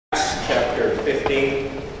15.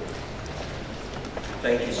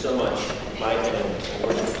 Thank you so much, Mike and the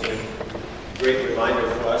worship team. Great reminder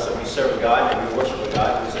for us that we serve a God and we worship a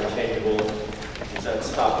God who is unchangeable, who's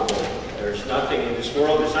unstoppable. There's nothing in this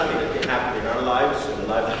world, there's nothing that can happen in our lives, in the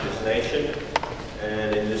life of this nation,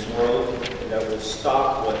 and in this world that will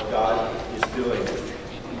stop what God is doing.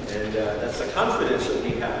 And that's the confidence that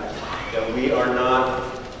we have, that we are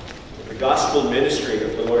not, the gospel ministry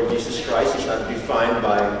of the Lord Jesus Christ is not defined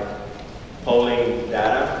by polling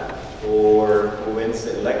data or who wins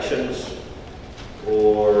the elections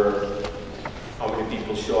or how many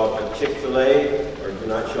people show up at Chick-fil-A or do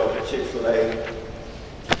not show up at Chick-fil-A.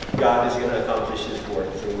 God is going to accomplish His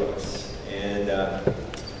work through us. And I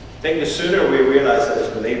think the sooner we realize that as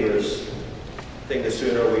believers, I think the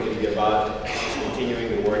sooner we can be about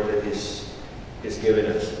continuing the work that He's given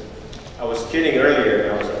us. I was kidding earlier,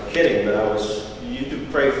 and I was not kidding, but you do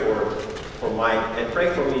pray for Mike, and pray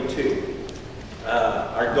for me too.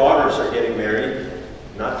 Our daughters are getting married,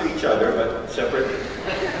 not to each other, but separate.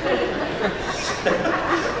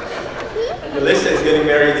 Melissa is getting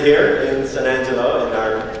married here in San Angelo, and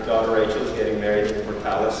our daughter Rachel is getting married in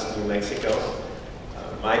Portales, New Mexico.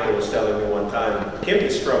 Michael was telling me one time, Kim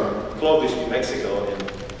is from Clovis, New Mexico, and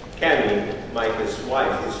Cami, Micah's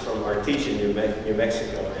wife, is from Artesia, New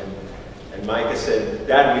Mexico. And Micah said,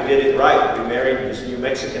 Dad, we did it right. We married these New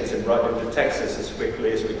Mexicans and brought them to Texas as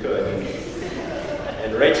quickly as we could.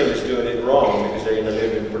 And Rachel is doing it wrong because they're going to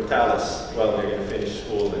live in Portales. Well, they're going to finish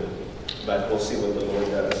school, but we'll see what the Lord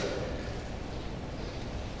does.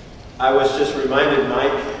 I was just reminded,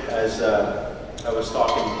 Mike, as I was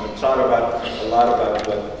talking, I thought about a lot about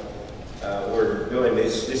what we're doing.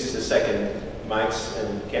 This is the second, Mike's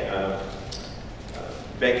and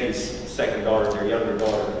Becky's second daughter, their younger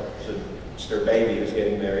daughter. So it's their baby who's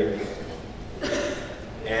getting married.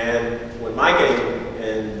 And when Mike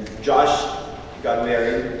and Josh got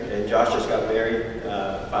married, and Josh just got married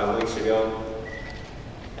 5 weeks ago,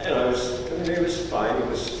 and it was fine. It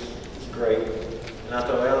was great. And I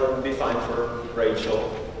thought, well, it'll be fine for Rachel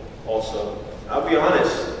also. I'll be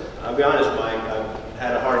honest, Mike, I've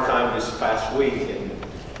had a hard time this past week, and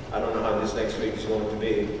I don't know how this next week is going to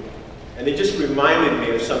be. And it just reminded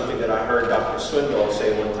me of something that I heard Dr. Swindoll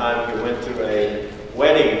say one time. He went to a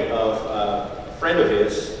wedding of a friend of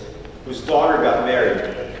his whose daughter got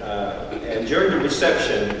married. And during the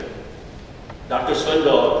reception, Dr.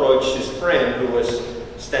 Swindoll approached his friend who was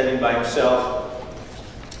standing by himself,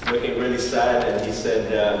 looking really sad, and he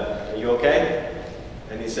said, are you okay?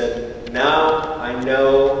 And he said, now I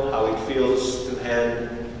know how it feels to hand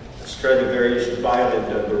a Stradivarius violin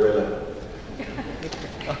to a gorilla.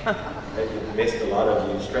 I missed a lot of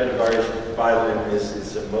you. Stradivarius violin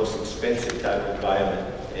is the most expensive type of violin,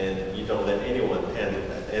 and you don't let anyone handle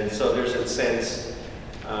that. And so there's a sense,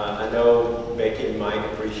 I know Becky and Mike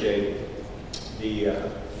appreciate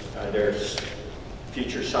their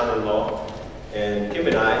future son-in-law, and Kim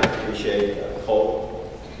and I appreciate Cole.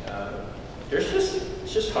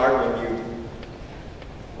 It's just hard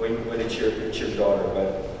when it's your daughter.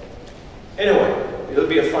 But anyway, it'll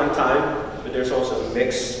be a fun time. But there's also a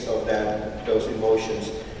mix of those emotions,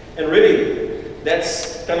 and really,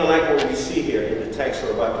 that's kind of like what we see here in the text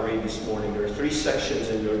we're about to read this morning. There are 3 sections,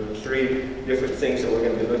 and there are 3 different things that we're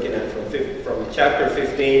going to be looking at from chapter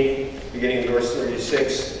 15, beginning in verse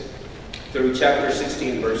 36, through chapter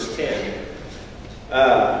 16, verse 10.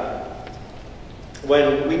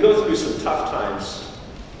 When we go through some tough times,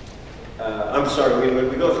 when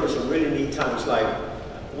we go through some really neat times, like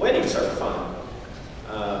weddings are fun.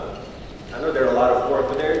 I know they're a lot of work,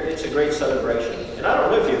 but it's a great celebration. And I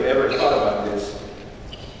don't know if you've ever thought about this.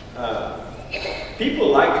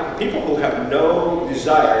 People who have no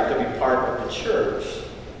desire to be part of the church,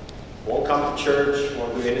 won't come to church,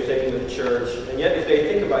 won't do anything with the church, and yet if they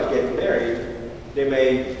think about getting married, they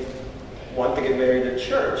may want to get married at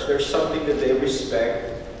church. There's something that they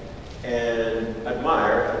respect and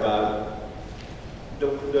admire about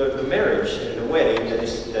the marriage and the wedding that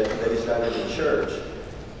is done in the church.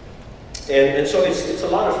 And so it's a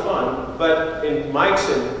lot of fun, but in Mike's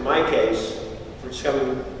and my case, for this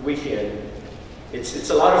coming weekend, it's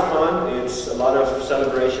a lot of fun, it's a lot of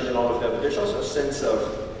celebration and all of that, but there's also a sense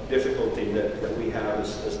of difficulty that we have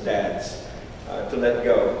as dads to let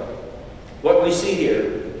go. What we see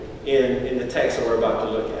here in the text that we're about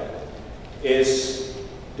to look at is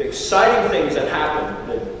the exciting things that happened,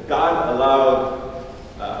 that God allowed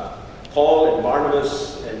Paul and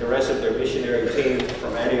Barnabas and the rest of their missionary team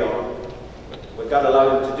from Antioch, what God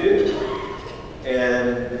allowed them to do.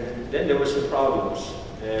 And then there were some problems,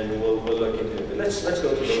 and we'll look into it. But let's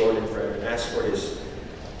go to the Lord in prayer and ask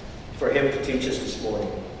for Him to teach us this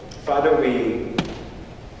morning. Father, we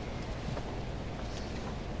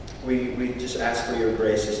just ask for your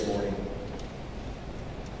grace this morning.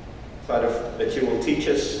 Father, that you will teach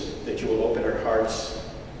us, that you will open our hearts.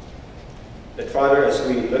 That, Father, as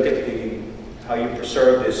we look at how you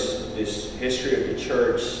preserve this history of the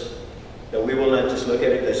church, that we will not just look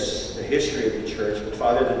at it as the history of the church, but,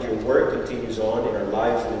 Father, that your work continues on in our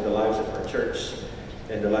lives and in the lives of our church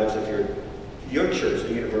and the lives of your church,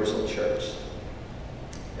 the universal church.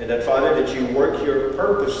 And that, Father, that you work your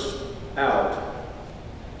purpose out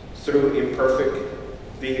through imperfect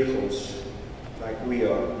vehicles like we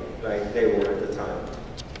are, like they were at the time.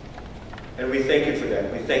 And we thank you for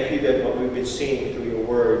that. We thank you that what we've been seeing through your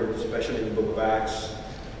word, especially in the book of Acts,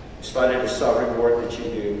 is, Father, the sovereign work that you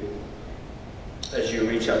do as you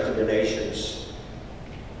reach out to the nations,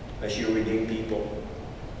 as you redeem people,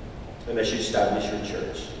 and as you establish your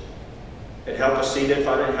church. And help us see that,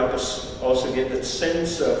 Father, and help us also get that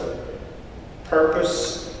sense of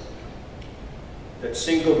purpose, that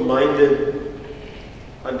single-minded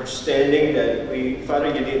understanding that Father,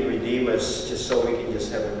 you didn't redeem us just so we can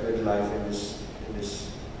just have a good life in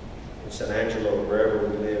San Angelo or wherever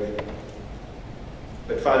we live.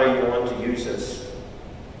 But Father, you want to use us,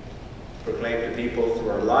 proclaim to people through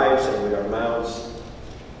our lives and with our mouths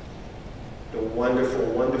the wonderful,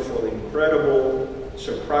 wonderful, incredible,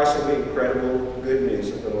 surprisingly incredible good news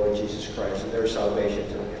of the Lord Jesus Christ and their salvation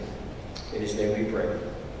through him. In his name we pray.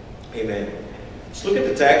 Amen. Let's look at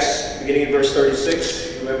the text, beginning in verse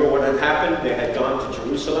 36. Remember what had happened? They had gone to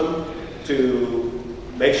Jerusalem to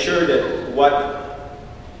make sure that what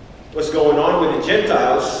was going on with the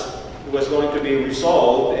Gentiles was going to be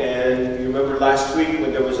resolved. And you remember last week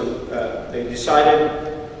when there was they decided,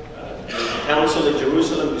 the council in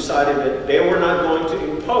Jerusalem decided that they were not going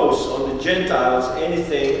to impose on the Gentiles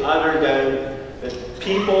anything other than that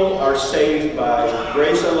people are saved by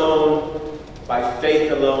grace alone, by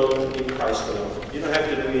faith alone, in Christ alone. You don't have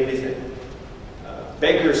to do anything.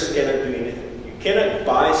 Beggars cannot do anything. You cannot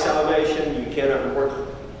buy salvation. You cannot work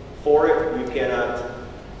for it. You cannot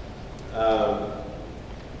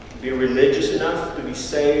be religious enough to be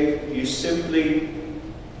saved. You simply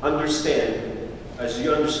understand. As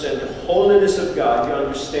you understand the holiness of God, you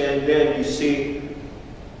understand then, you see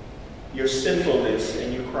your sinfulness,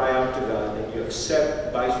 and you cry out to God, and you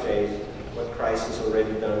accept by faith what Christ has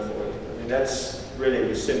already done for you. I mean, that's really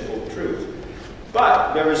the simple truth.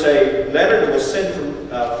 But there was a letter that was sent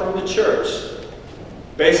from the church,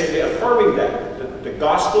 basically affirming that the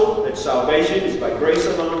gospel, that salvation is by grace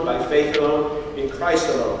alone, by faith alone, in Christ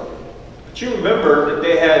alone. But you remember that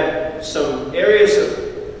they had some areas of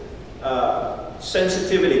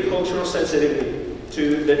sensitivity, cultural sensitivity,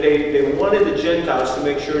 to that they wanted the Gentiles to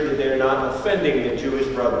make sure that they're not offending their Jewish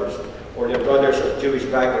brothers or their brothers of Jewish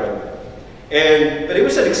background. But it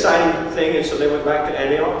was an exciting thing, and so they went back to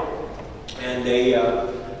Antioch, and they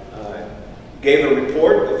gave a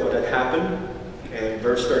report of what had happened. And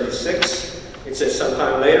verse 36, it says,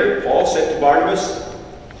 sometime later, Paul said to Barnabas,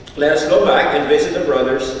 let us go back and visit the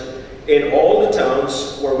brothers in all the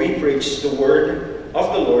towns where we preach the word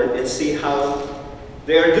of the Lord and see how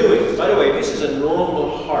they are doing. By the way, this is a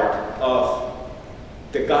normal part of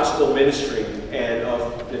the gospel ministry and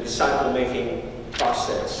of the disciple-making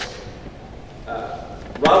process.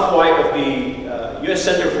 Ralph White of the U.S.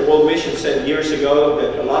 Center for World Mission said years ago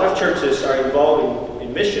that a lot of churches are involved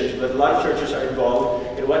in missions, but a lot of churches are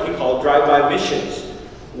involved in what he called drive-by missions,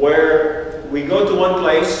 where we go to one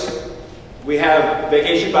place, we have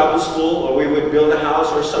vacation Bible school, or we would build a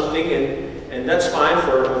house or something, and that's fine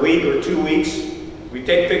for a week or 2 weeks. We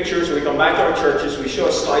take pictures, we come back to our churches, we show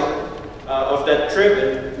a slide of that trip,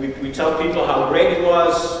 and we tell people how great it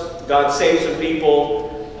was, God saved some people,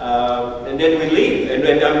 and then we leave, and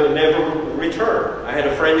then I would never return. I had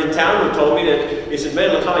a friend in town who told me that, he said,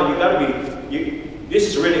 man, Lakan, you got to be, this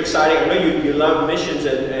is really exciting. I know you love missions,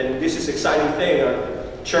 and this is an exciting thing.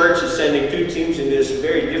 Our church is sending 2 teams in this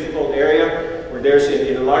very difficult area, where there's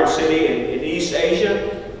in a large city in East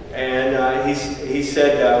Asia. And he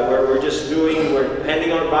said, we're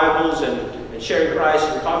handing out Bibles and sharing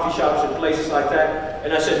Christ in coffee shops and places like that.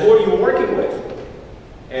 And I said, who are you working with?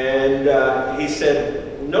 And he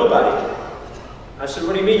said, nobody. I said,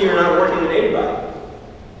 what do you mean you're not working with anybody?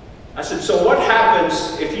 I said, so what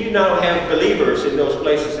happens if you now have believers in those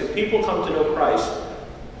places, if people come to know Christ,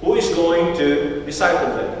 who is going to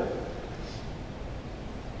disciple them?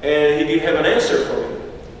 And he didn't have an answer for me.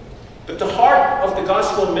 But the heart of the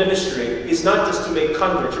gospel ministry is not just to make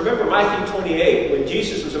converts. Remember Matthew 28, when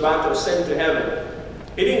Jesus was about to ascend to heaven.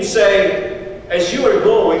 He didn't say, as you are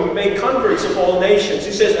going, make converts of all nations.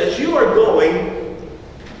 He says, as you are going,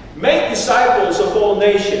 Make disciples of all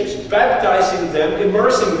nations, baptizing them,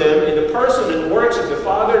 immersing them in the person and works of the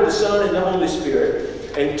Father, the Son, and the Holy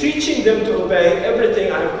Spirit, and teaching them to obey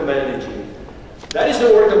everything I have commanded you. That is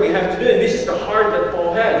the work that we have to do, and this is the heart that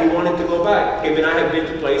Paul had. He wanted to go back. Him and I have been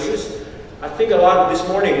to places. I think a lot of this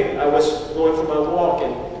morning, I was going for my walk,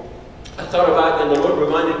 and I thought about, and the Lord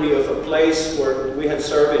reminded me of a place where we had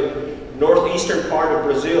served in northeastern part of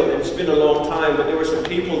Brazil, and it's been a long time, but there were some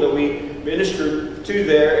people that we ministered to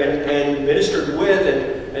there and ministered with,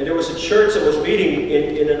 and there was a church that was meeting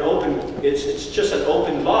in an open, it's just an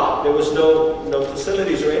open lot. There was no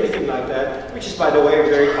facilities or anything like that, which is, by the way,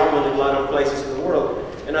 very common in a lot of places in the world.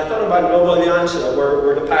 And I thought about Nova Alianza,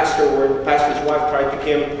 where the pastor's wife tried to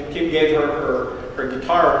Kim gave her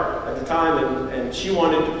guitar at the time, and she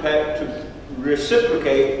wanted to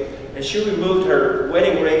reciprocate, and she removed her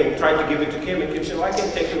wedding ring and tried to give it to Kim, and Kim said, well, I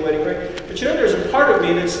can't take the wedding ring. But you know, there's a part of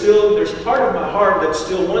me that still, there's a part of my heart that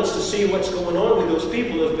still wants to see what's going on with those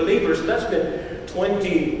people, those believers, and that's been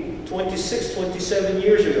 26, 27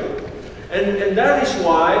 years ago. And that is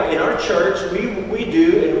why in our church we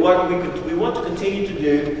do, and what we want to continue to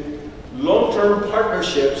do, long-term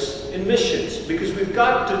partnerships in missions, because we've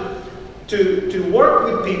got to work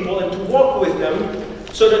with people and to walk with them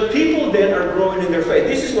so that people then are growing in their faith.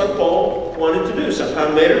 This is what Paul wanted to do.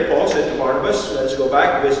 Sometime later, Paul said to Barnabas, let's go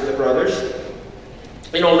back, visit the brothers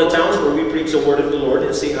in all the towns where we preach the word of the Lord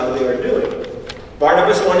and see how they are doing.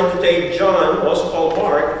 Barnabas wanted to take John, also called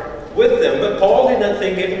Mark, with them, but Paul did not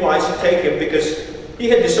think it wise to take him because he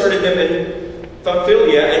had deserted them in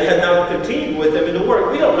Pamphylia and had not continued with them in the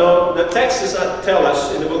work. We don't know. The text does not tell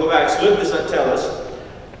us in the book of Acts. Luke does not tell us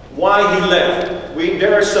why he left.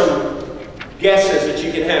 There are some guesses that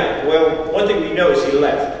you can have. Well, one thing we know is he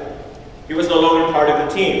left. He was no longer part of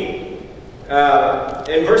the team.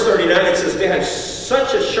 In verse 39 it says they had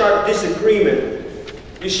such a sharp disagreement.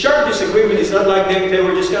 This sharp disagreement is not like they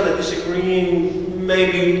were just kind of disagreeing.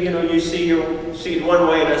 Maybe, you see it one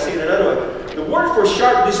way and I see it another way. The word for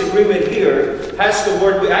sharp disagreement here has the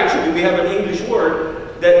word, actually we have an English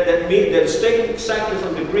word that's taken exactly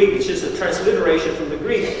from the Greek. It's just a transliteration from the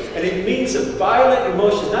Greek. And it means a violent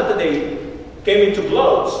emotion. Not that they came into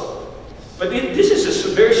blows, but this is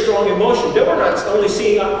a very strong emotion. They were not only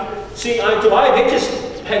seeing eye to eye, they just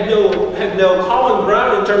had no common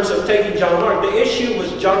ground in terms of taking John Mark. The issue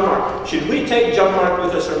was John Mark. Should we take John Mark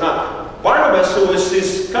with us or not? Barnabas, who was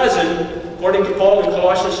his cousin, according to Paul in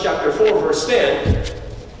Colossians chapter 4, verse 10,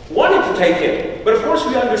 wanted to take him. But of course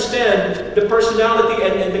we understand the personality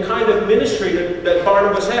and the kind of ministry that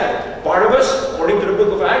Barnabas had. Barnabas, according to the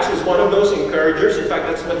book of Acts, was one of those encouragers. In fact,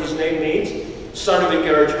 that's what his name means, son of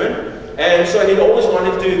encouragement. And so he always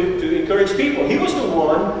wanted to encourage people. He was the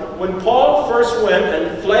one, when Paul first went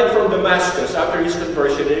and fled from Damascus after his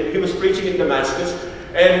conversion, he was preaching in Damascus,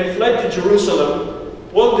 and fled to Jerusalem.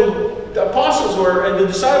 Well, the apostles and the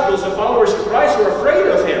disciples, the followers of Christ, were afraid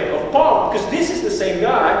of him, of Paul, because this is the same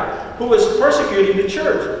guy who was persecuting the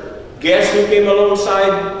church. Guess who came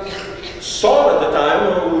alongside Saul at the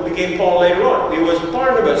time, who became Paul later on? It was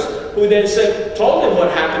Barnabas, who then told him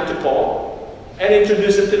what happened to Paul, and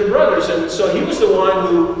introduced him to the brothers. And so he was the one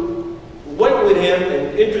who went with him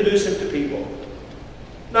and introduced him to people.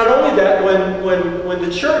 Not only that, when the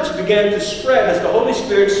church began to spread, as the Holy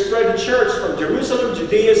Spirit spread the church from Jerusalem,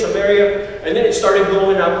 Judea, Samaria, and then it started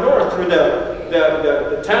going up north through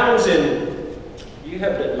the towns in, you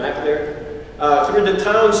have that map there, through the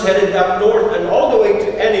towns headed up north and all the way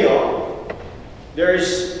to Antioch.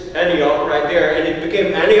 There's Antioch right there, and it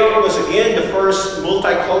became, Antioch was again the first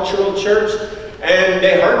multicultural church, and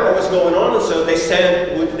they heard what was going on, and so they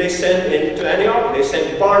sent into Antioch, they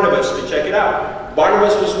sent Barnabas to check it out.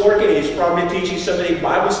 Barnabas was working, he's probably teaching somebody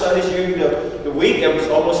Bible studies during the week. It was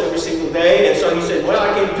almost every single day. And so he said, well,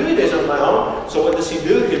 I can't do this on my own. So what does he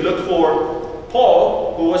do? He looked for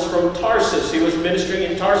Paul, who was from Tarsus. He was ministering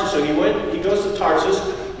in Tarsus. So he goes to Tarsus,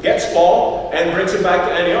 gets Paul, and brings him back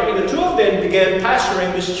to Antioch. And the two of them began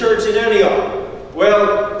pastoring this church in Antioch.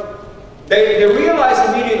 Well, they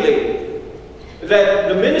realized immediately that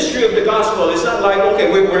the ministry of the gospel is not like,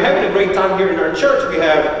 okay, we're having a great time here in our church. We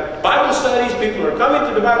have Bible studies, people are coming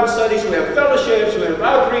to the Bible studies, we have fellowships, we have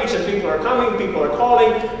outreach, and people are coming, people are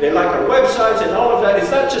calling, they like our websites and all of that.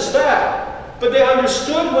 It's not just that. But they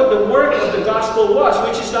understood what the work of the gospel was,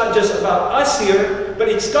 which is not just about us here, but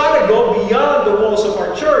it's got to go beyond the walls of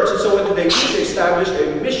our church. And so what did they do? They established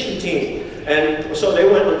a mission team. And so they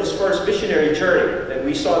went on this first missionary journey, and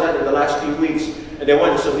we saw that in the last few weeks. And they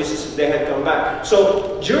went, so they had come back.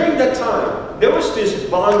 So during that time, there was this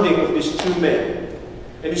bonding of these two men.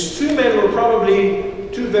 And these two men were probably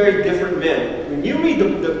two very different men. When you read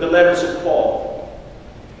the letters of Paul,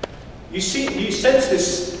 you sense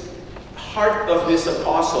this heart of this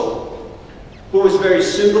apostle who was very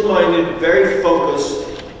single-minded, very focused.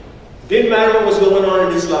 Didn't matter what was going on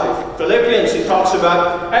in his life. Philippians, he talks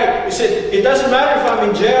about, hey, he said, it doesn't matter if I'm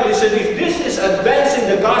in jail. He said, if this is advancing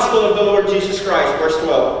the gospel of the Lord Jesus Christ,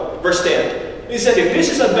 verse 10. He said, if this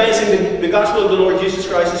is advancing the gospel of the Lord Jesus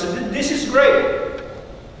Christ, he said, this is great.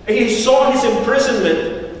 And he saw his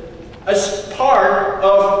imprisonment as part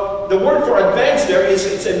of, the word for advance there is,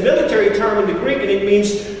 it's a military term in the Greek, and it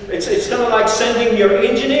means, it's kind of like sending your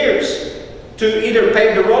engineers to either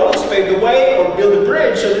pave the roads, pave the way, or build a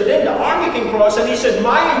bridge so that then the army can cross. And he said,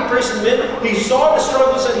 my imprisonment, he saw the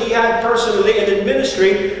struggles that he had personally and in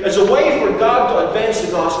ministry as a way for God to advance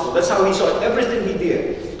the gospel. That's how he saw everything he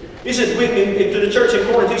did. He said, to the church in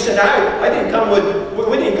Corinth, he said, we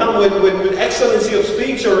didn't come with excellency of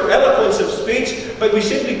speech or eloquence of speech, but we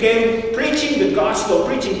simply came preaching the gospel,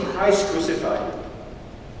 preaching Christ crucified.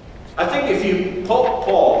 I think if you poke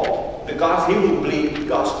Paul, the gospel, he will bleed the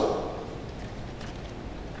gospel.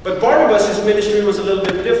 But Barnabas' ministry was a little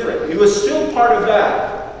bit different. He was still part of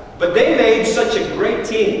that. But they made such a great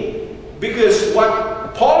team. Because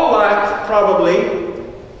what Paul lacked probably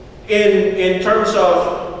in terms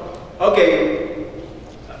of, okay,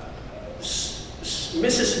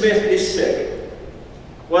 Mrs. Smith is sick.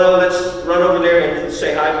 Well, let's run over there and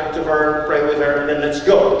say hi to her, pray with her, and then let's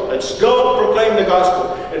go. Let's go proclaim the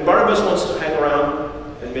gospel. And Barnabas wants to hang around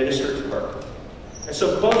and minister to her. And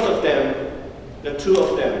so both of them, the two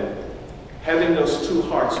of them, having those two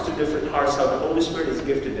hearts, two different hearts, how the Holy Spirit has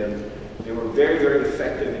gifted them, they were very, very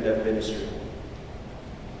effective in that ministry.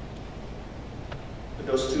 But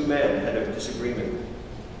those two men had a disagreement.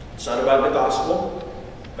 It's not about the gospel,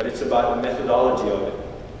 but it's about the methodology of it.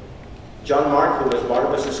 John Mark, who was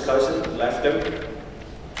Barnabas' cousin, left him,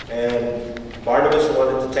 and Barnabas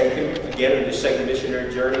wanted to take him again on his second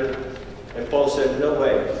missionary journey. And Paul said, no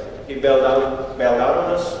way. He bailed out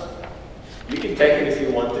on us. You can take him if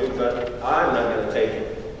you want to, but I'm not going to take him.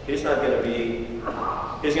 He's not going to be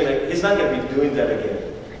doing that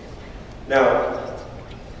again. Now,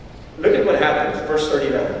 look at what happens, verse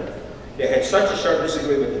 39. They had such a sharp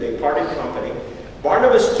disagreement that they parted company.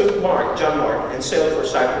 Barnabas took John Mark, and sailed for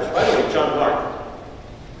Cyprus. By the way, John Mark,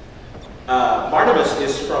 Barnabas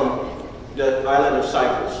is from the island of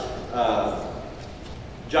Cyprus.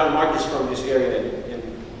 John Mark is from this area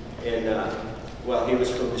well, he was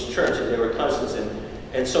from this church, and they were cousins,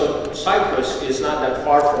 and so Cyprus is not that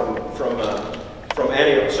far from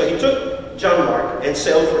Antioch. So he took John Mark and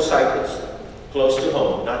sailed for Cyprus, close to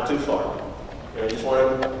home, not too far. You know, just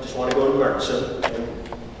want to go to Mertzen,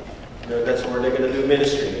 and that's where they're going to do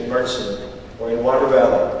ministry, in Mertzen or in Water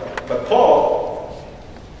Valley. But Paul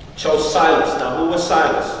chose Silas. Now, who was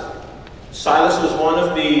Silas? Silas was one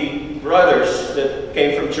of the brothers that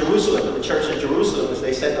came from Jerusalem, from the church in Jerusalem, as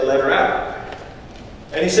they sent a letter out.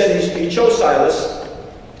 And he said he chose Silas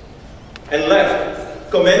and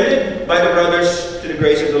left, commended by the brothers to the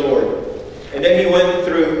grace of the Lord. And then he went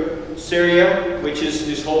through Syria, which is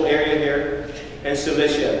this whole area here, and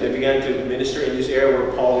Cilicia. They began to minister in this area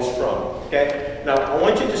where Paul is from. Okay? Now, I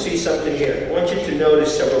want you to see something here. I want you to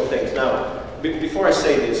notice several things. Now, before I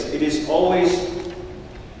say this, it is always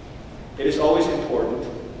important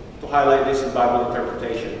to highlight this in Bible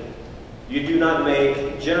interpretation.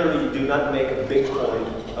 Generally you do not make a big point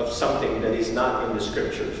of something that is not in the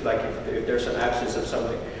scriptures, like if there's an absence of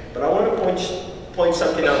something. But I want to point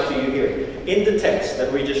something out to you here. In the text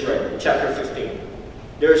that we just read, in chapter 15,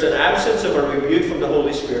 there's an absence of a rebuke from the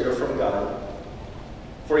Holy Spirit or from God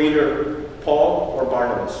for either Paul or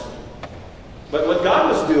Barnabas. But what God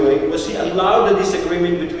was doing was he allowed the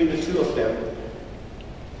disagreement between the two of them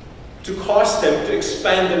to cause them to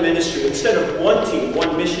expand the ministry. Instead of one team,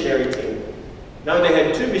 one missionary team, now they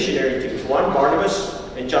had two missionary teams. One, Barnabas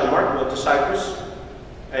and John Mark, went to Cyprus,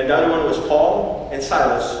 and the other one was Paul and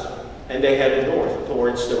Silas, and they headed north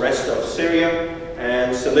towards the rest of Syria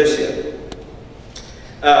and Cilicia.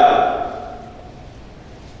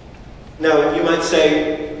 Now you might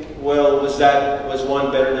say, well, was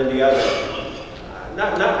one better than the other?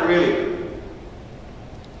 Not really.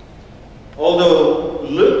 Although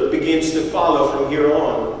Luke begins to follow from here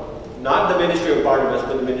on, not the ministry of Barnabas,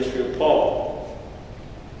 but the ministry of Paul.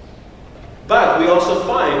 But we also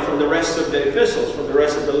find from the rest of the epistles, from the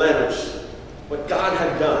rest of the letters, what God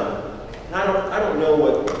had done. And I don't know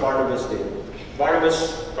what Barnabas did.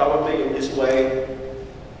 Barnabas probably in this way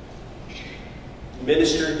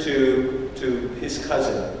ministered to his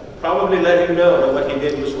cousin. Probably let him know that what he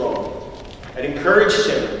did was wrong. And encouraged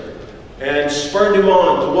him and spurred him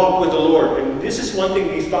on to walk with the Lord. And this is one thing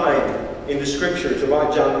we find in the scriptures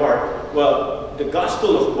about John Mark. Well, the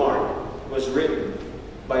Gospel of Mark was written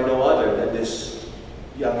by no other than this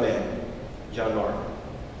young man, John Mark.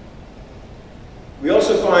 We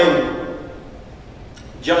also find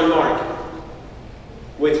John Mark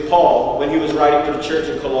with Paul when he was writing to the church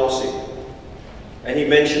in Colossae. And he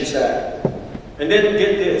mentions that. And then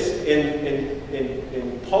get this,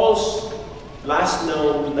 in Paul's last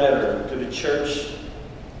known letter to the church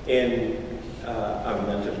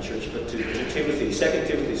not to the church, but to Timothy, 2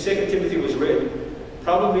 Timothy. 2 Timothy was written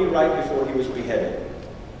probably right before he was beheaded.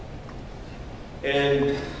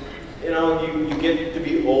 And you get to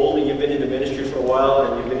be old and you've been in the ministry for a while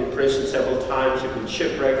and you've been in prison several times, you've been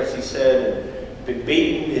shipwrecked, as he said, and been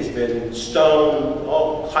beaten, he's been stoned,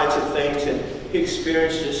 all kinds of things, and he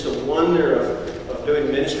experienced just the wonder of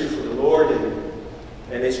doing ministry for the Lord,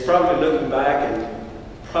 and he's probably looking back and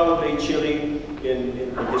probably chilling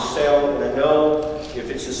in his cell. And I know if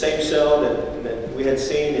it's the same cell that we had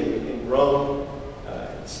seen in Rome,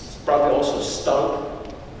 it's probably also stunk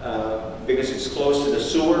because it's close to the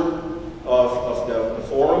sewer of the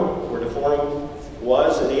forum, where the forum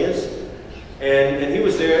was and is. And he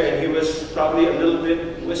was there, and he was probably a little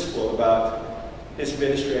bit wistful about his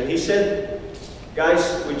ministry. And he said,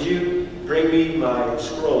 guys, would you bring me my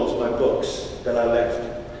scrolls, my books that I left?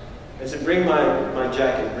 I said, bring my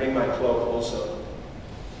jacket, bring my cloak also.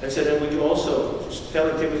 I said, and would you also,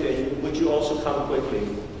 telling Timothy, would you also come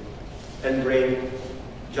quickly and bring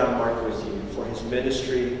John Mark with you, for his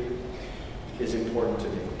ministry is important to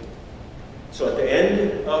me. So at the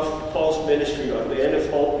end of Paul's ministry, or at the end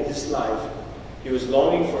of his life, he was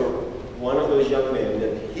longing for one of those young men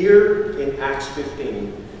that here in Acts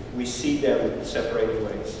 15, we see them separating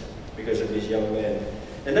ways because of these young men.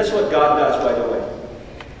 And that's what God does, by the way.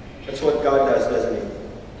 That's what God does, doesn't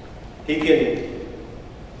he? He can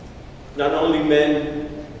not only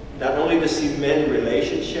does he mend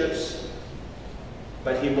relationships,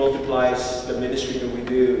 but he multiplies the ministry that we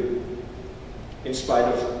do in spite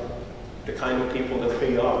of the kind of people that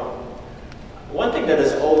we are. One thing that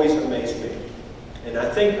has always amazed me, and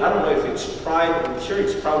I don't know if it's pride, I'm sure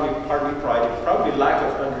it's probably partly pride, it's probably lack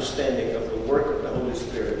of understanding of the work of the Holy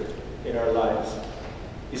Spirit in our lives,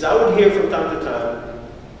 is I would hear from time to time,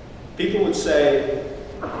 people would say,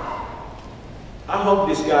 I hope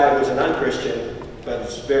this guy who's a non-Christian, but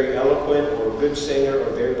is very eloquent or a good singer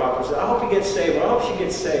or very popular, I hope he gets saved, or I hope she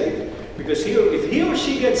gets saved. Because if he or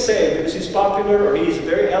she gets saved because he's popular or he's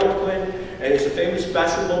very eloquent and he's a famous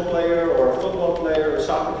basketball player or a football player or a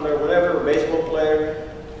soccer player, whatever, or a baseball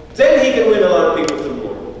player, then he can win a lot of people to the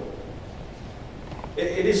Lord.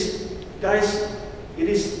 It is, guys, it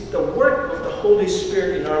is the work of the Holy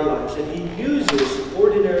Spirit in our lives, and he uses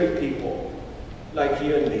ordinary people like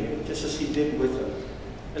you and me, just as he did with them.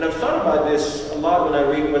 And I've thought about this a lot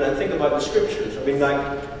when I think about the scriptures. I mean,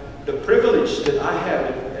 like the privilege that I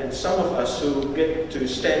have, and some of us who get to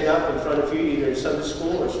stand up in front of you, either in Sunday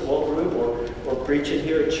school or small group or preaching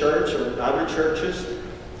here at church or in other churches,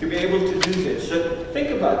 to be able to do this. So think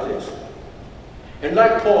about this. And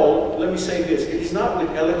like Paul, let me say this, it is not with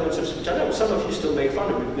eloquence of speech. I know some of you still make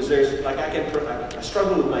fun of me because there's, like, I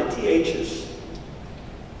struggle with my THs.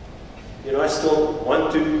 You know, I still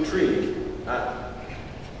 1, 2, 3.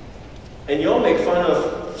 And you all make fun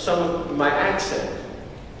of some of my accent.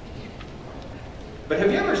 But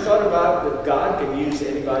have you ever thought about that God can use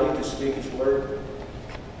anybody to speak his word?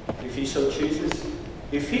 If he so chooses?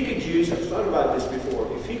 If he could use, I've thought about this before,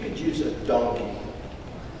 if he could use a donkey,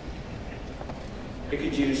 he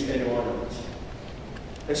could use any one of us.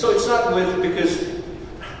 And so it's not because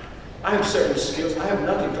I have certain skills. I have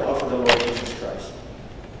nothing to offer the Lord Jesus Christ.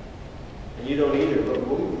 And you don't either, but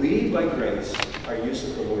we by grace are used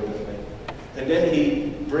of the Lord of men. And then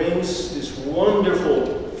he brings this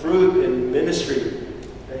wonderful fruit and ministry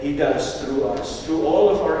that he does through us, through all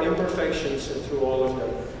of our imperfections and through all of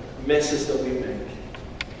the messes that we make.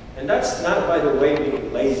 And that's not, by the way,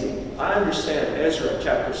 being lazy. I understand Ezra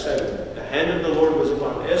chapter 7. The hand of the Lord was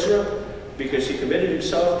upon Ezra because he committed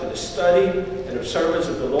himself to the study and observance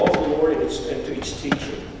of the law of the Lord and to its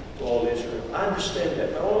teaching to all Israel. I understand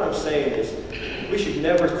that. But all I'm saying is we should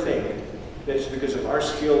never think that it's because of our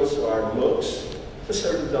skills or our looks. We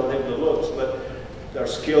certainly don't have the looks, but our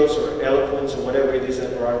skills or eloquence or whatever it is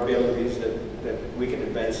that are our abilities that we can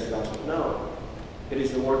advance the gospel. No. It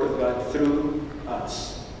is the work of God through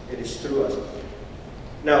us. It is through us.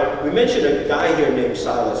 Now, we mentioned a guy here named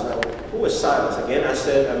Silas. Now, who was Silas? Again,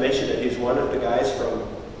 I mentioned that he's one of the guys from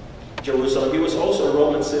Jerusalem. He was also a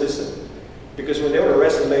Roman citizen. Because when they were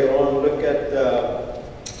arrested later on, look at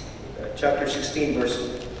chapter 16,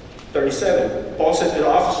 verse 37. Paul said to the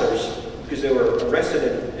officers, because they were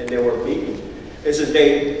arrested and they were beaten, It says,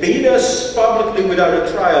 they beat us publicly without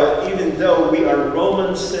a trial, even though we are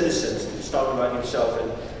Roman citizens. He's talking about himself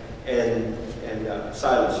and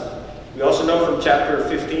Silas. We also know from chapter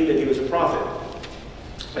 15 that he was a prophet.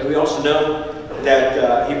 And we also know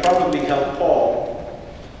that he probably helped Paul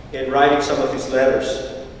in writing some of his letters.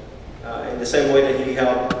 In the same way that he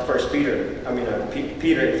helped Peter in 1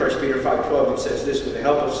 Peter 5:12, it says this, with the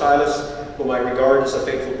help of Silas, whom I regard as a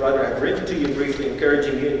faithful brother, I have written to you briefly,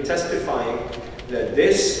 encouraging you and testifying that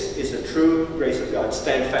this is the true grace of God.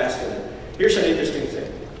 Stand fast in it. Here's an interesting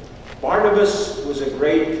thing. Barnabas was a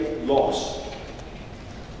great loss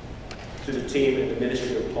to the team in the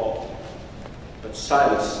ministry of Paul. But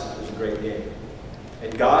Silas was a great gain.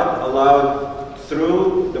 And God allowed,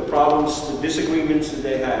 through the problems, the disagreements that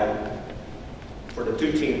they had, for the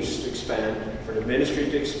two teams to expand, for the ministry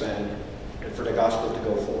to expand, and for the gospel to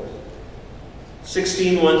go forth.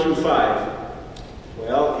 16:1-5.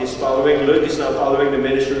 Well, Luke is now following the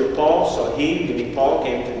ministry of Paul, so meaning Paul,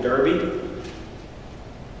 came to Derbe.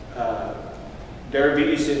 Derbe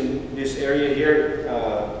is in this area here,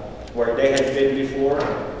 where they had been before,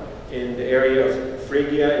 in the area of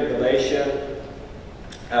Phrygia and Galatia.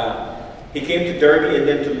 He came to Derbe and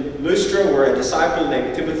then to Lystra, where a disciple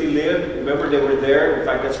named Timothy lived. Remember, they were there. In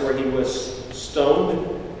fact, that's where he was stoned.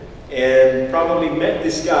 And probably met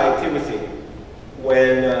this guy, Timothy,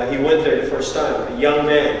 when he went there the first time. A young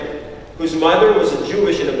man whose mother was a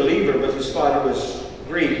Jewish and a believer, but whose father was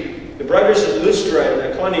Greek. The brothers at Lystra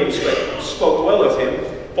and Iconium spoke well of him.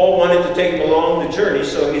 Paul wanted to take him along the journey,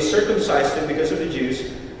 so he circumcised him because of the Jews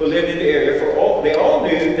who lived in the area. For they all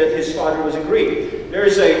knew that his father was a Greek. There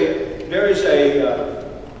is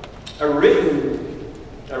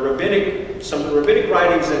some rabbinic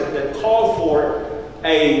writings that call for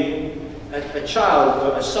a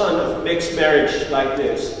son of mixed marriage like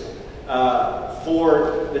this,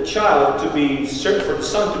 for the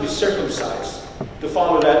son to be circumcised, to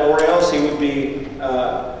follow that, or else he would be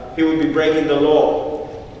breaking the law.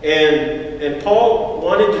 And Paul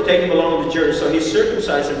wanted to take him along the journey, so he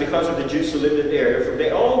circumcised him because of the Jews who lived in the area, for they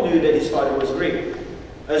all knew that his father was Greek.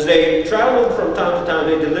 As they traveled from town to town,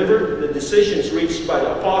 they delivered the decisions reached by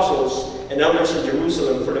the apostles and elders in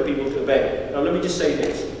Jerusalem for the people to obey. Now let me just say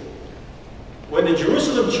this. When the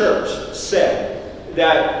Jerusalem church said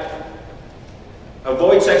that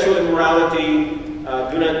avoid sexual immorality,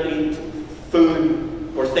 do not eat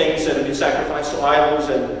food or things that have been sacrificed to idols,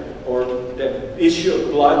 or the issue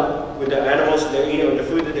of blood with the animals that they're eating, or the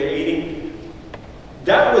food that they're eating,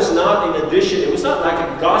 that was not in addition. It was not like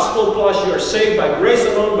a gospel plus you are saved by grace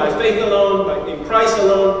alone, by faith alone, in Christ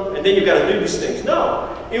alone, and then you've got to do these things. No.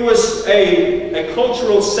 It was a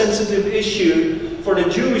cultural sensitive issue for the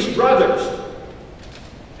Jewish brothers.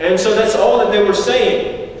 And so that's all that they were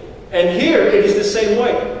saying. And here it is the same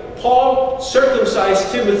way. Paul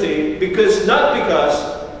circumcised Timothy not because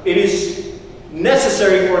it is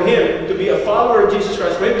necessary for him to be a follower of Jesus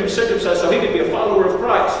Christ, for him to be circumcised so he could be a follower of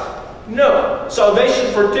Christ. No.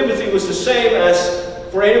 Salvation for Timothy was the same as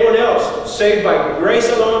for anyone else. Saved by grace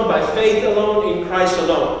alone, by faith alone, in Christ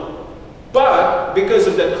alone. But because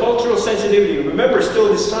of that cultural sensitivity, remember still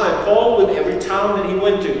this time, Paul, with every town that he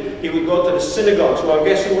went to, he would go to the synagogues. Well,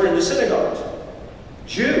 guess who were in the synagogues?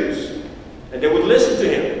 Jews. And they would listen to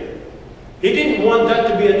him. He didn't want that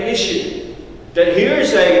to be an issue. That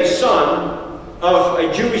here's a son of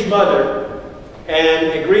a Jewish mother and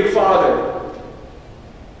a Greek father,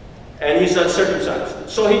 and he's not circumcised.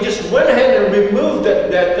 So he just went ahead and removed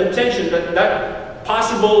that contention, that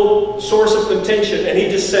possible source of contention, and he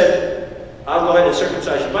just said, I'll go ahead and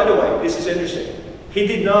circumcise you. By the way, this is interesting. He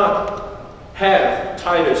did not have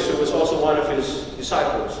Titus, who was also one of his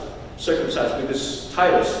disciples, circumcised, because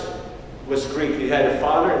Titus was Greek. He had a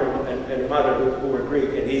father and a mother who were Greek,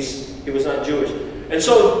 and he was not Jewish. And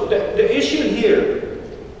so the issue here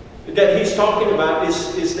that he's talking about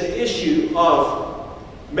is the issue of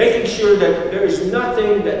making sure that there is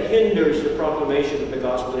nothing that hinders the proclamation of the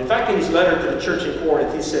gospel. In fact, in his letter to the church in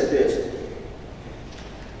Corinth, he said this.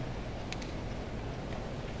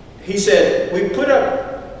 He said, we put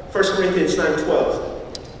up 1 Corinthians 9:12.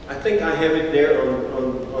 I think I have it there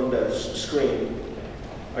on the screen.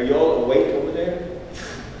 Are you all awake over there?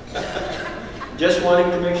 Just wanting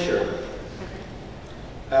to make sure.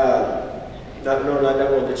 Not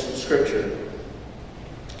that one, that's from Scripture.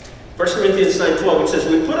 1 Corinthians 9:12, it says,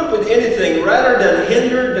 we put up with anything rather than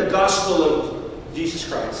hinder the gospel of Jesus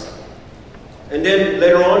Christ. And then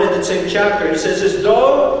later on in the same chapter, he says, as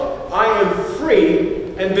though I am free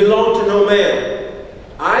and belong to no man,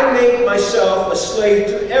 I make myself a slave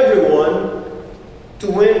to everyone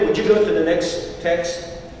to win. Would you go to the next text,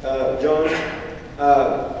 John?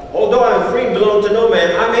 although I am free and belong to no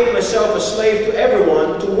man, I make myself a slave to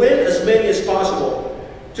everyone to win as many as possible.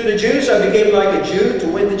 To the Jews I became like a Jew to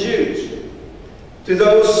win the Jews. To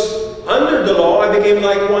those under the law I became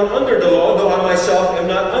like one under the law, though I myself am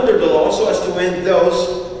not under the law, so as to win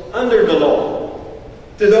those under the law.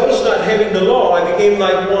 To those not having the law I became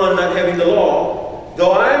like one not having the law,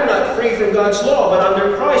 though I am not free from God's law, but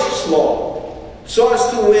under Christ's law, so as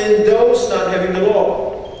to win those not having the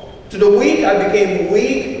law. To the weak I became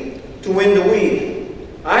weak to win the weak.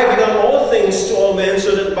 I have become all things to all men,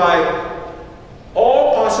 so that by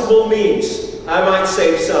all possible means I might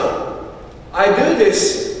save some. I do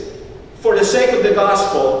this for the sake of the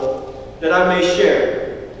gospel, that I may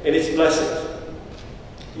share in its blessings.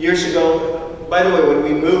 Years ago, by the way, when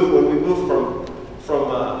we moved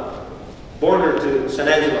from Border to San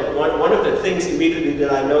Angelo, one of the things immediately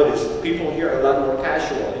that I noticed, people here are a lot more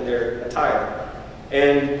casual in their attire.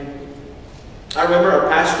 And I remember our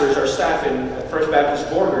pastors, our staff in First Baptist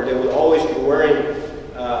Border, they would always be wearing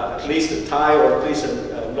at least a tie or at least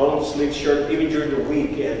a long sleeve shirt, even during the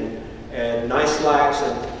week, and nice slacks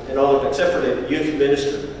and all of that, except for the youth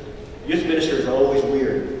minister. Youth ministers are always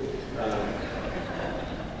weird.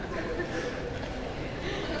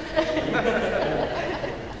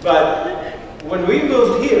 But when we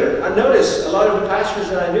moved here, I noticed a lot of the pastors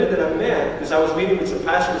that I knew that I met, because I was meeting with some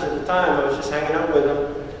pastors at the time, I was just hanging out with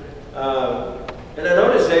them, and I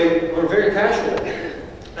noticed they were very casual.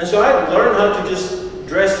 And so I learned how to just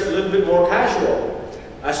dress a little bit more casual.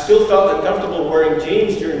 I still felt uncomfortable wearing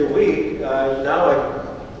jeans during the week. Now I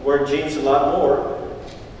wear jeans a lot more.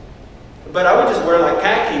 But I would just wear like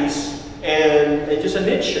khakis and just a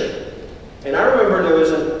knit shirt. And I remember there was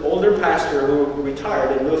an older pastor who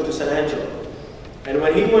retired and moved to San Angelo. And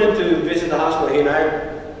when he went to visit the hospital, he and I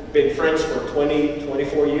had been friends for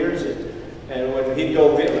 24 years. And when he'd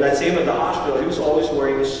go, when I'd see him at the hospital, he was always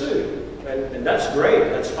wearing a suit. And that's great,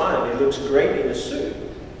 that's fine. It looks great in a suit.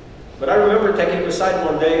 But I remember taking him aside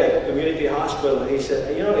one day at community hospital, and he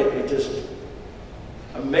said, you know, it just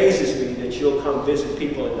amazes me that you'll come visit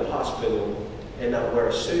people in the hospital and not wear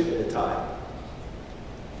a suit and a tie.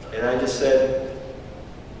 And I just said,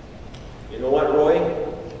 you know what, Roy?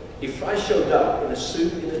 If I showed up in a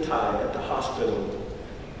suit and a tie at the hospital,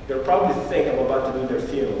 they'll probably think I'm about to do their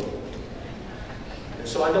funeral. And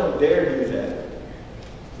so I don't dare do that.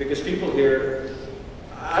 Because people here,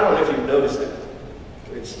 I don't know if you've noticed that.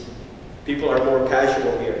 People are more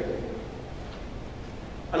casual here.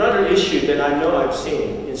 Another issue that I know I've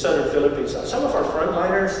seen in Southern Philippines, some of our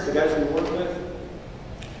frontliners, the guys we work with,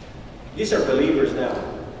 these are believers now.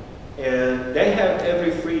 And they have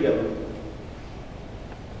every freedom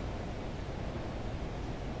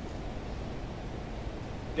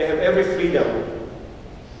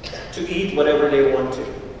to eat whatever they want to.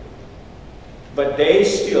 But they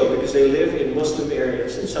still, because they live in Muslim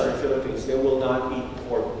areas in Southern Philippines, they will not eat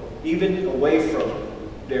pork, even away from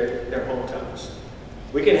their hometowns.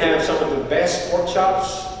 We can have some of the best pork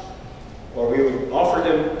chops, or we would offer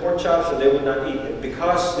them pork chops, and they would not eat them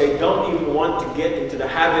because they don't even want to get into the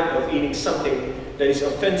habit of eating something that is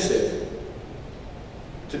offensive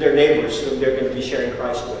to their neighbors whom they're going to be sharing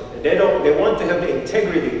Christ with. And they want to have the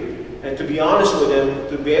integrity and to be honest with them,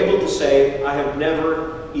 to be able to say, I have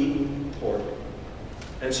never eaten pork.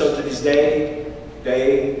 And so to this day,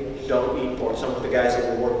 they don't eat pork, some of the guys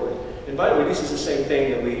that we work with. And by the way, this is the same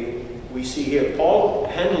thing that we see here. Paul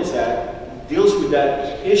handles that, deals with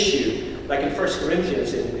that issue, like in 1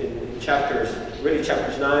 Corinthians in chapters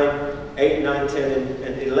 9, 8, 9, 10,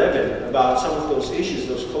 and 11, about some of those issues,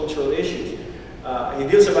 those cultural issues. He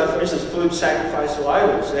deals about, for instance, food sacrificed to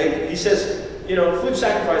idols. He says, you know, food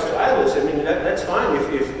sacrificed to idols, I mean, that's fine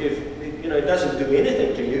if you know, it doesn't do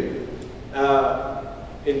anything to you.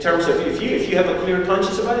 In terms of if you have a clear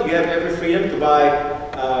conscience about it, you have every freedom to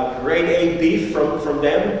buy grade A beef from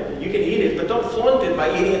them. You can eat it, but don't flaunt it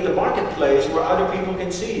by eating at the marketplace where other people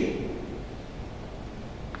can see you.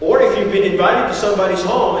 Or if you've been invited to somebody's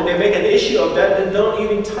home and they make an issue of that, then don't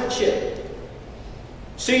even touch it.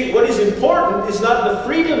 See, what is important is not the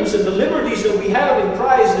freedoms and the liberties that we have in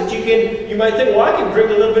Christ that you might think, well, I can drink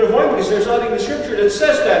a little bit of wine because there's nothing in the Scripture that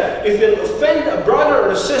says that. If it'll offend a brother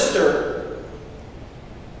or a sister,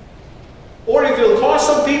 or if it'll cause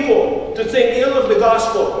some people to think ill of the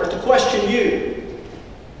gospel or to question you,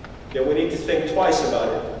 then we need to think twice about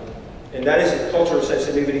it. And that is the cultural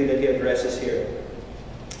sensitivity that he addresses here.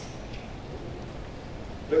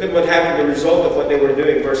 Look at what happened, the result of what they were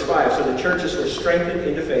doing, verse 5. So the churches were strengthened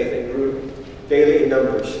in the faith and grew daily in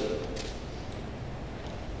numbers.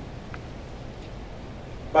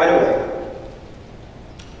 By the way,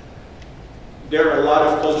 There are a lot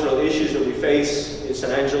of cultural issues that we face in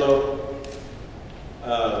San Angelo,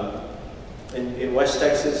 in West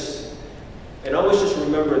Texas. And always just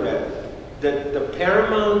remember that the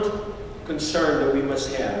paramount concern that we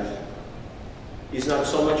must have is not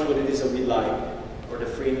so much what it is that we like or the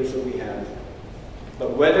freedoms that we have,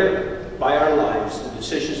 but whether by our lives, the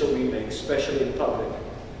decisions that we make, especially in public,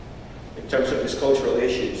 in terms of these cultural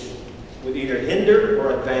issues, would either hinder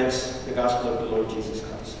or advance the gospel of the Lord Jesus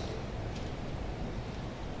Christ.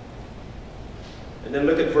 And then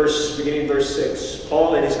look at beginning verse 6.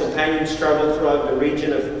 Paul and his companions traveled throughout the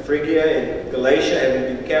region of Phrygia and Galatia,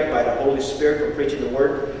 having been kept by the Holy Spirit for preaching the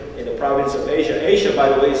word in the province of Asia. Asia, by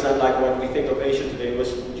the way, is not like what we think of Asia today.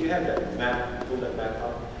 Would you have that map? Pull that map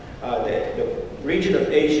up. The region of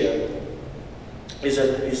Asia is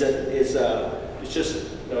just,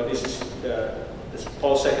 you know, this is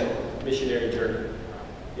Paul's second missionary journey.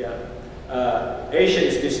 Yeah, Asia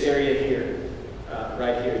is this area here.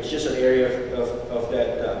 Right here. It's just an area of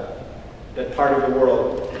that part of the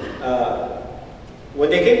world. When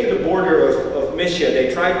they came to the border of Mysia, they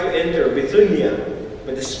tried to enter Bithynia,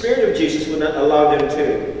 but the Spirit of Jesus would not allow them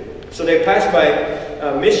to. So they passed by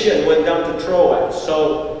Mysia and went down to Troas.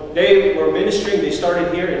 So they were ministering. They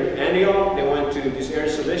started here in Antioch. They went to this area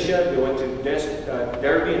of Cilicia. They went to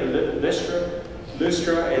Derbe and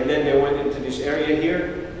Lystra, and then they went into this area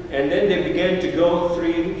here. And then they began to go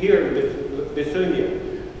through here, Bithynia.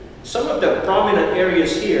 Some of the prominent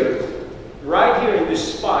areas here, right here in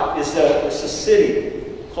this spot, is a city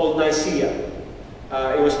called Nicaea.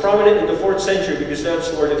 It was prominent in the 4th century because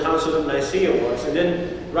that's where the Council of Nicaea was. And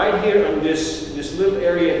then right here on this little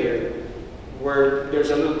area here, where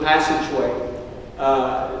there's a little passageway,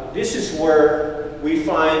 this is where we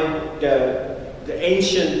find the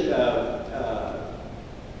ancient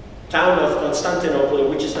town of Constantinople,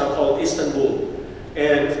 which is now called Istanbul.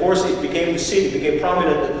 And of course, it became the seat, it became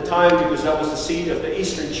prominent at the time because that was the seat of the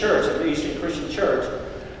Eastern Church, of the Eastern Christian Church.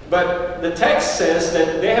 But the text says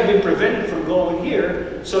that they have been prevented from going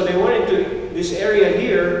here, so they went into this area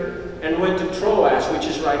here and went to Troas, which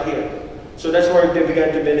is right here. So that's where they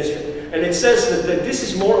began to minister. And it says that this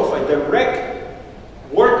is more of a direct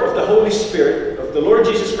work of the Holy Spirit, of the Lord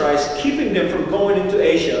Jesus Christ, keeping them from going into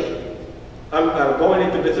Asia, going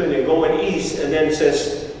into Bithynia, going east, and then it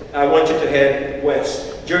says, I want you to head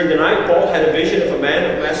west. During the night, Paul had a vision of a man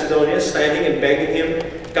of Macedonia standing and begging him,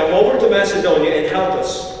 come over to Macedonia and help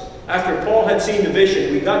us. After Paul had seen the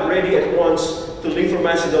vision, we got ready at once to leave for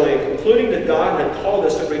Macedonia, concluding that God had called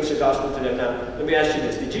us to preach the gospel to them. Now, let me ask you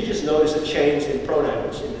this. Did you just notice a change in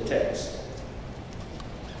pronouns in the text?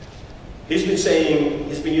 He's been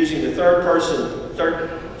using the third person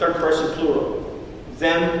plural,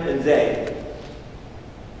 them and they.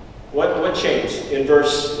 What changed in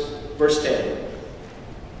verse 10?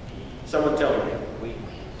 Someone tell me.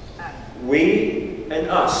 We and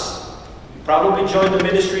us. You probably joined the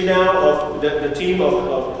ministry now of the team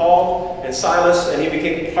of Paul and Silas, and he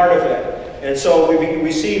became part of that. And so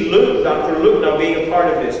we see Dr. Luke now being a part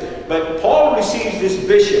of this. But Paul receives this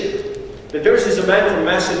vision that there is a man from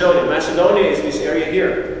Macedonia. Macedonia is this area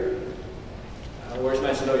here. Where's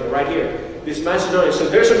Macedonia? Right here. This Macedonia. So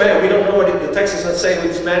there's a man. We don't know what the text is not saying who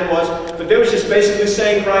this man was, but they was just basically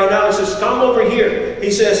saying, crying out. He says, come over here. He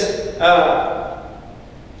says,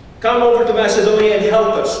 come over to Macedonia and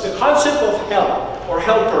help us. The concept of help or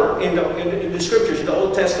helper in the scriptures, in the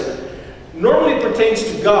Old Testament, normally pertains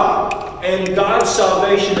to God and God's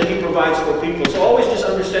salvation that He provides for people. So always just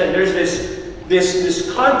understand there's this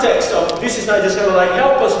context of this is not just going to like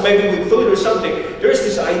help us maybe with food or something. There's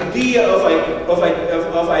this idea of a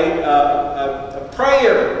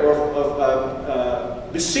prayer or of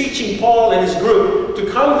beseeching Paul and his group to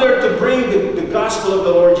come there to bring the gospel of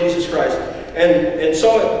the Lord Jesus Christ. And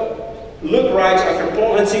so Luke writes, after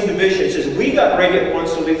Paul had seen the vision, he says, we got ready at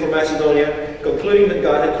once to leave for Macedonia, concluding that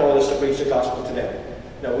God had called us to preach the gospel to them.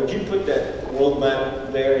 Now, would you put that world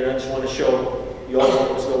map there? And I just want to show you all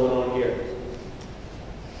what's going on here.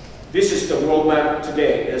 This is the world map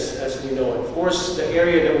today, as we know it. Of course, the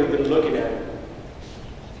area that we've been looking at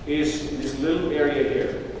is this little area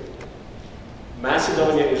here.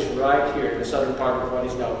 Macedonia is right here in the southern part of what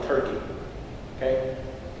is now Turkey. Okay?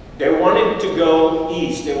 They wanted to go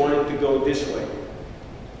east. They wanted to go this way.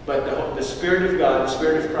 But the Spirit of God, the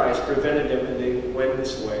Spirit of Christ prevented them, and they went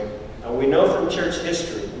this way. And we know from church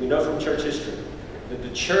history, that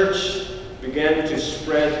the church began to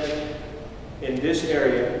spread in this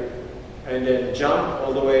area, and then jump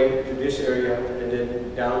all the way to this area, and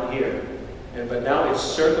then down here. But now it's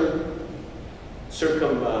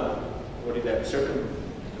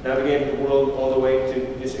navigating the world all the way to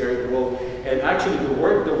this area of the world. And actually the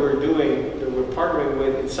work that we're doing, that we're partnering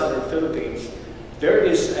with in southern Philippines, there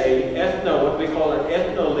is what we call an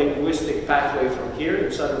ethno-linguistic pathway from here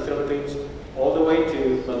in southern Philippines all the way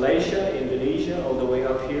to Malaysia, Indonesia, all the way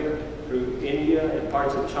up here through India and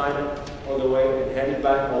parts of China, all the way and headed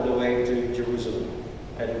back all the way to Jerusalem,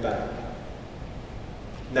 headed back.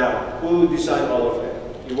 Now, who designed all of that?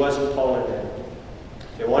 It wasn't Paul and them.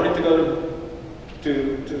 They wanted to go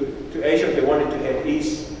to Asia, they wanted to head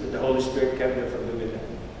east, but the Holy Spirit kept them from doing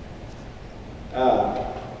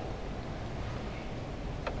that.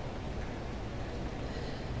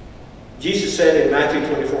 Jesus said in Matthew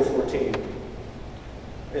 24:14,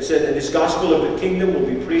 it said, "And this gospel of the kingdom will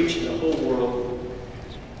be preached in the whole world,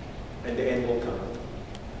 and the end will come."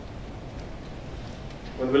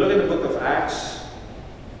 When we look at the book of Acts,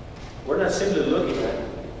 we're not simply looking at,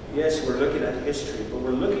 yes, we're looking at history, but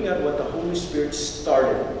we're looking at what the Holy Spirit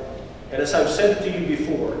started. And as I've said to you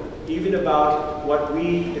before, even about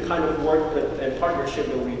the kind of work and partnership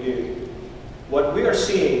that we do, what we are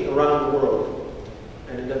seeing around the world,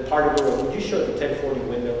 and in that part of the world, would you show the 1040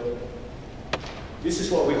 window? This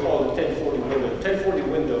is what we call the 1040 window. The 1040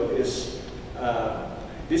 window is,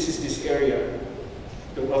 this area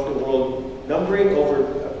of the world, numbering over,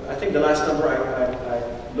 I think the last number I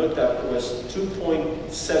looked up was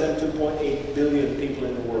 2.7, 2.8 billion people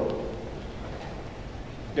in the world.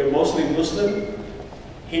 They're mostly Muslim,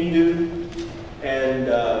 Hindu, and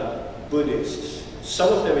Buddhists. Some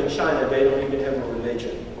of them in China, they don't even have a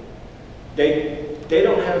religion. They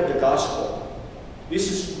don't have the gospel.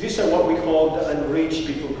 These are what we call the unreached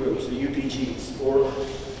people groups, the UPGs, or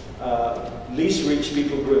least reached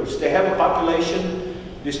people groups. They have a population,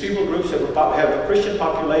 these people groups have a Christian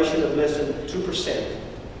population of less than 2%,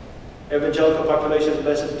 evangelical population of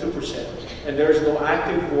less than 2%, and there is no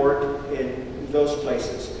active work in those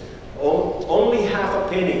places. Only half a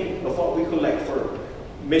penny of what we collect for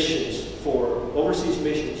missions, for overseas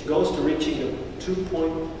missions, goes to reaching the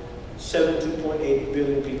 2.7, 2.8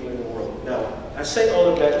 billion people in the world. Now, I say all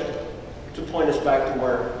of that to point us back to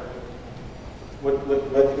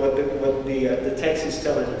what the text is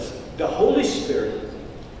telling us. The Holy Spirit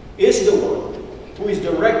is the one who is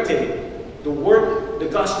directing the work, the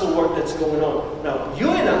gospel work that's going on. Now, you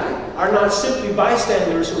and I are not simply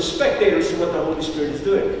bystanders or spectators to what the Holy Spirit is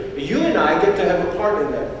doing. You and I get to have a part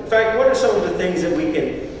in that. In fact, what are some of the things that we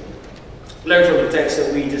can learn from the text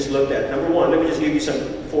that we just looked at? Number one, let me just give you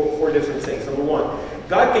four different things. Number one,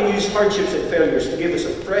 God can use hardships and failures to give us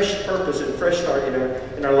a fresh purpose and fresh start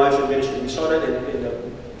in our lives of ministry. We saw that in the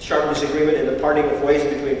sharp disagreement and the parting of ways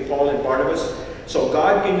between Paul and Barnabas. So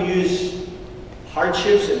God can use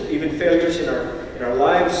hardships and even failures in our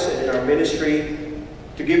lives and in our ministry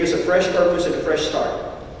to give us a fresh purpose and a fresh start.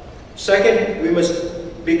 Second, we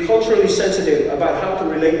must be culturally sensitive about how to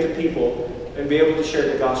relate to people and be able to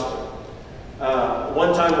share the gospel.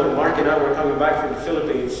 One time when Mark and I were coming back from the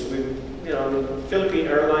Philippines, Philippine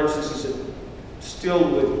Airlines, this is he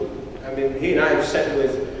and I have sat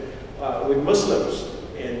with Muslims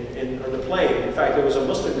on the plane. In fact, there was a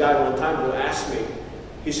Muslim guy one time who asked me,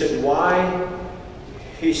 he said why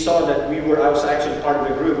he saw that I was actually part of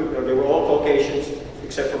the group. They were all Caucasians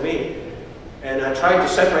except for me. And I tried to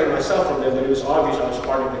separate myself from them, but it was obvious I was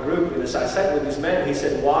part of the group. And as I sat with this man, he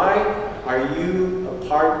said, why are you a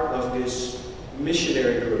part of this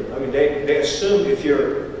missionary group? I mean, they assume if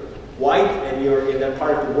you're white and you're in that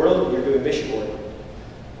part of the world, you're doing mission work.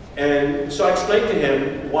 And so I explained to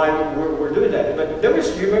him why we're doing that. But there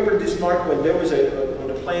was, you remember this, Mark, when there was on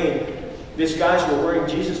the plane, these guys were wearing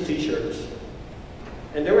Jesus t-shirts.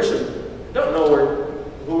 And there were some, I don't know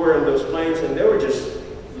who were in those planes, and they were just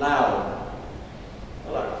loud.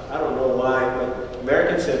 Well, I don't know why, but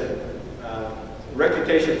Americans have a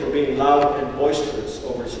reputation for being loud and boisterous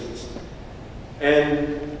overseas.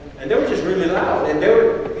 And they were just really loud. And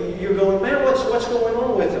you're going, man, what's going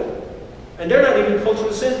on with them? And they're not even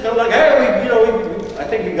culturally sensitive. They're like, hey, I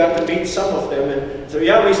think we got to meet some of them. And so,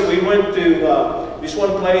 yeah, we went to this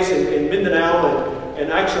one place in Mindanao,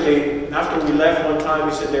 and actually, after we left one time,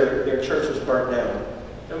 he said their church was burnt down.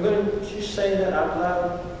 I'm going, you saying that out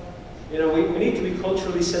loud? We need to be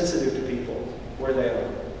culturally sensitive to people where they are.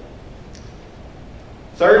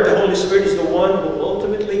 Third, the Holy Spirit is the one who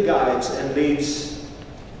ultimately guides and leads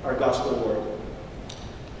our gospel work.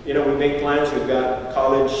 We make plans. We've got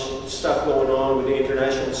college stuff going on with the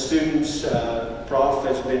international students. Prof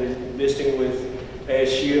has been visiting with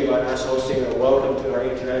ASU about us hosting a welcome to our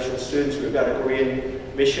international students. We've got a Korean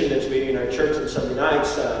mission that's meeting in our church on Sunday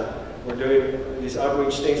nights. We're doing these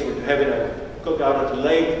outreach things. We're having a cookout at the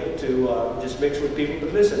lake to just mix with people.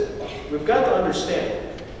 But listen, we've got to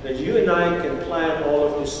understand that you and I can plan all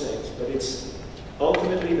of these things, but it's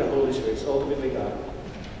ultimately the Holy Spirit, it's ultimately God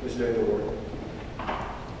who's doing the work.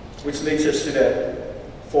 Which leads us to that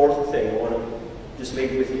fourth thing I want to just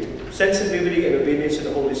leave with you. Sensitivity and obedience to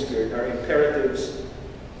the Holy Spirit are imperatives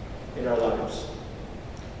in our lives.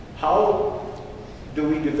 How do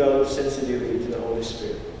we develop sensitivity to the Holy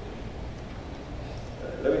Spirit?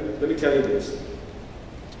 Let me tell you this.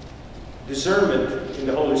 Discernment in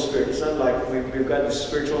the Holy Spirit, it's not like we've got the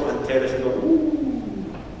spiritual antennas and go,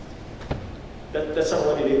 ooh. That's not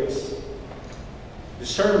what it is.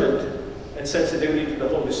 Discernment and sensitivity to the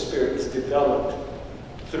Holy Spirit is developed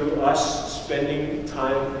through us spending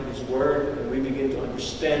time in His Word, and we begin to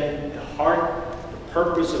understand the heart, the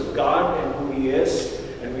purpose of God and who He is,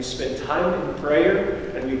 and we spend time in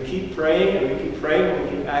prayer, and we keep praying, and we keep praying, and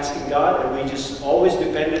we keep asking God, and we just always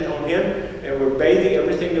dependent on Him, and we're bathing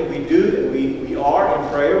everything that we do, and we are in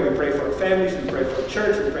prayer. We pray for our families, we pray for our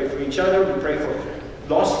church, we pray for each other, we pray for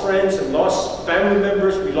lost friends and lost family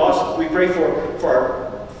members, we pray for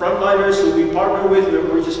our frontliners who we partner with.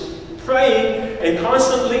 We're just praying and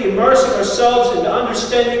constantly immersing ourselves in the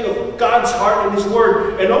understanding of God's heart and His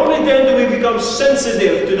Word. And only then do we become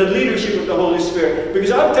sensitive to the leadership of the Holy Spirit. Because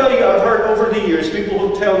I'll tell you, I've heard over the years people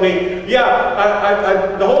who tell me,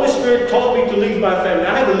 yeah, the Holy Spirit told me to leave my family.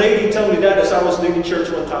 I had a lady tell me that as I was leaving church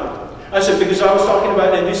one time. I said, because I was talking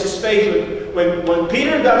about, and this is faith, when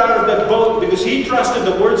Peter got out of that boat, because he trusted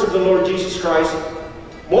the words of the Lord Jesus Christ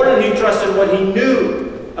more than he trusted what he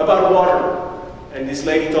knew about water. And this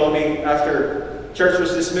lady told me after church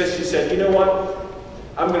was dismissed, she said, you know what?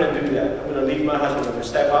 I'm going to do that. I'm going to leave my husband. I'm going to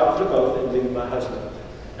step out of the boat and leave my husband.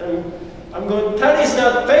 And I'm going, that is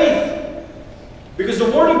not faith. Because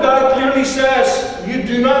the Word of God clearly says, you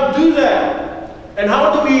do not do that. And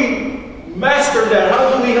how do we master that? How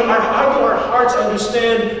do our hearts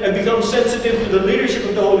understand and become sensitive to the leadership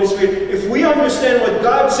of the Holy Spirit? If we understand what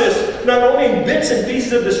God says, not only in bits and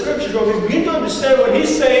pieces of the Scriptures, but we begin to understand what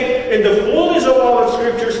He's saying in the fullness of all of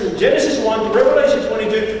Scriptures, from Genesis 1 to Revelation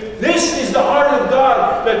 22, this is the heart of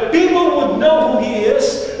God, that people would know who He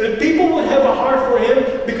is, that people would have a heart for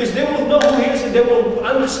Him, because they will know who He is and they will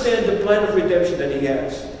understand the plan of redemption that He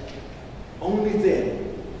has. Only then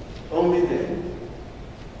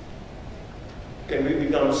can we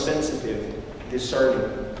become sensitive,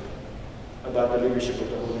 discerning about the leadership of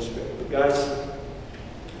the Holy Spirit. But guys,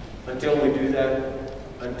 until we do that,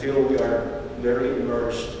 until we are literally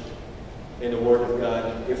immersed in the Word of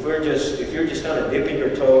God, if you're just kind of dipping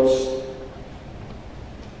your toes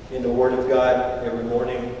in the Word of God every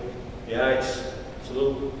morning, yeah, it's a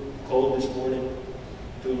little cold this morning,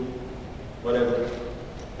 too, whatever,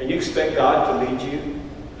 and you expect God to lead you,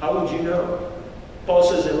 how would you know? Paul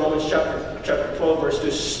says in Romans chapter 12, verse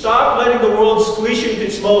 2, stop letting the world squeeze you into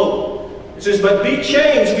its mold. It says, but be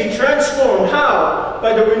changed, be transformed. How?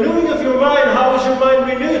 By the renewing of your mind. How is your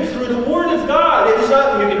mind renewed? Through the Word of God. It is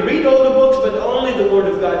not, you can read all the books, but only the Word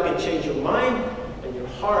of God can change your mind and your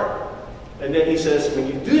heart. And then he says, when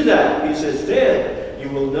you do that, he says, then you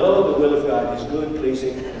will know the will of God is good,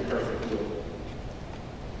 pleasing, and perfect will.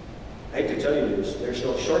 I hate to tell you this, there's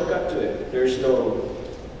no shortcut to it. There's no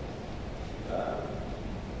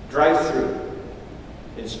drive-through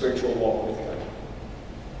in spiritual walk with God.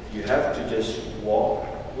 You have to just walk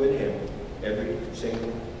with Him every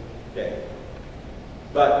single day.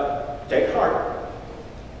 But take heart,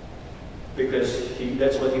 because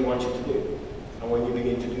that's what He wants you to do. And when you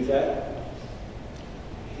begin to do that,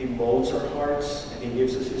 He molds our hearts, and He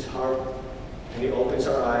gives us His heart, and He opens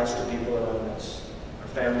our eyes to people around us, our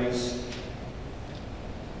families,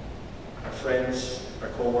 our friends, our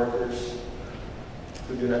co-workers,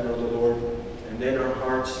 who do not know the Lord. And then our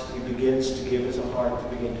hearts, He begins to give us a heart to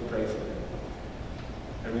begin to pray for them.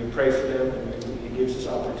 And we pray for them, and He gives us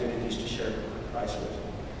opportunities to share Christ with them.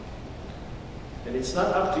 And it's not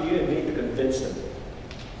up to you and me to convince them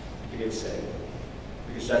to get saved,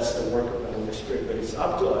 because that's the work of the Holy Spirit. But it's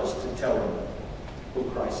up to us to tell them who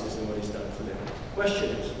Christ is and what He's done for them. The question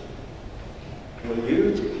is, will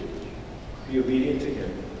you be obedient to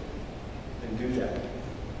Him and do that?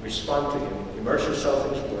 Respond to Him. Immerse yourself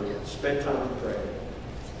in His Word. Spend time in prayer.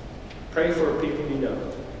 Pray for people you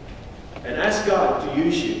know. And ask God to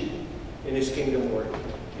use you in His kingdom work.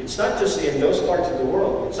 It's not just in those parts of the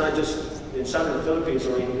world. It's not just in some of the Philippines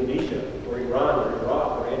or Indonesia or Iran or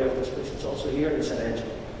Iraq or any of those places. It's also here in San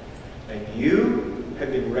Angelo. And you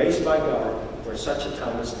have been raised by God for such a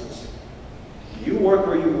time as this. You work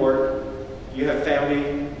where you work. You have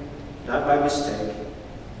family, not by mistake.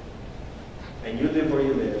 And you live where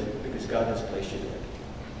you live because God has placed you there.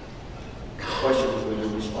 The question is, will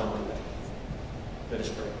you respond to that? Let us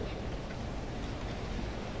pray.